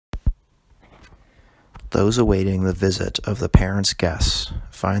Those awaiting the visit of the parents' guests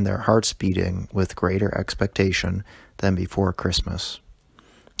find their hearts beating with greater expectation than before Christmas.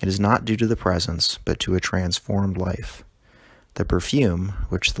 It is not due to the presents, but to a transformed life. The perfume,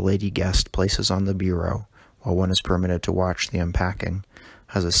 which the lady guest places on the bureau while one is permitted to watch the unpacking,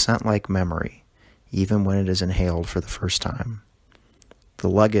 has a scent-like memory, even when it is inhaled for the first time. The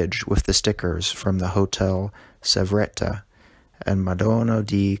luggage with the stickers from the Hotel Sevretta and Madonna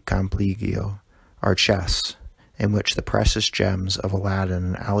di Campiglio are chests in which the precious gems of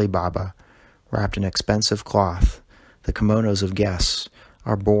Aladdin and Ali Baba, wrapped in expensive cloth, the kimonos of guests,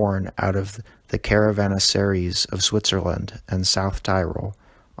 are borne out of the caravanserais of Switzerland and South Tyrol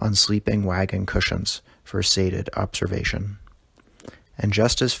on sleeping wagon cushions for sated observation. And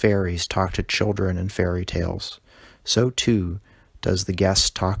just as fairies talk to children in fairy tales, so too does the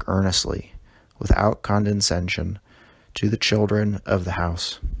guest talk earnestly, without condescension, to the children of the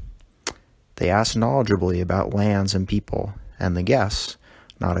house. They ask knowledgeably about lands and people, and the guests,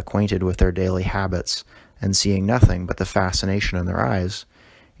 not acquainted with their daily habits and seeing nothing but the fascination in their eyes,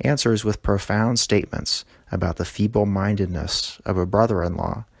 answers with profound statements about the feeble-mindedness of a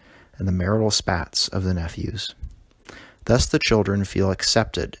brother-in-law and the marital spats of the nephews. Thus the children feel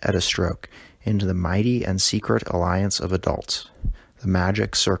accepted at a stroke into the mighty and secret alliance of adults, the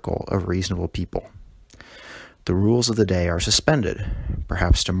magic circle of reasonable people. The rules of the day are suspended.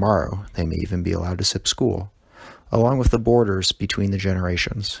 Perhaps tomorrow they may even be allowed to skip school, along with the borders between the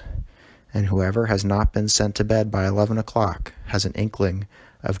generations. And whoever has not been sent to bed by 11 o'clock has an inkling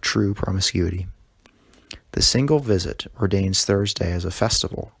of true promiscuity. The single visit ordains Thursday as a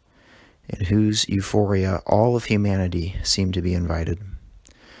festival, in whose euphoria all of humanity seem to be invited.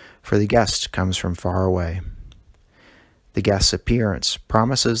 For the guest comes from far away. The guest's appearance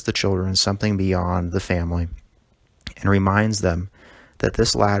promises the children something beyond the family, and reminds them that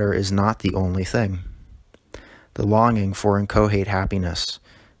this latter is not the only thing. The longing for inchoate happiness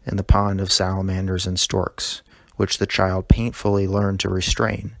in the pond of salamanders and storks, which the child painfully learned to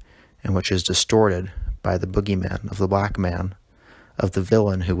restrain, and which is distorted by the boogeyman of the black man, of the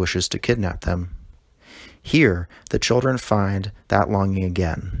villain who wishes to kidnap them. Here, the children find that longing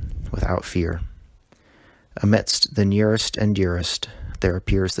again, without fear. Amidst the nearest and dearest, there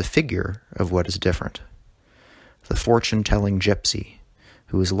appears the figure of what is different. The fortune-telling gypsy,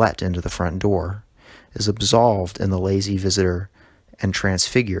 who is let into the front door, is absolved in the lazy visitor and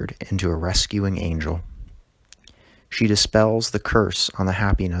transfigured into a rescuing angel. She dispels the curse on the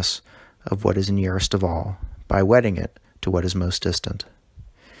happiness of what is nearest of all by wedding it to what is most distant.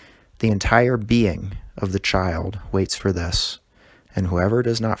 The entire being of the child waits for this, and whoever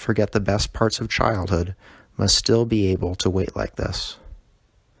does not forget the best parts of childhood must still be able to wait like this.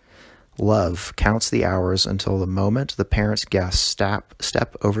 Love counts the hours until the moment the parents' guests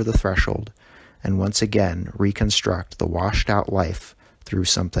step over the threshold and once again reconstruct the washed-out life through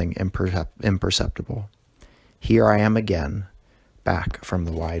something imperceptible. Here I am again, back from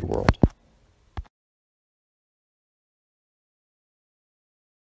the wide world.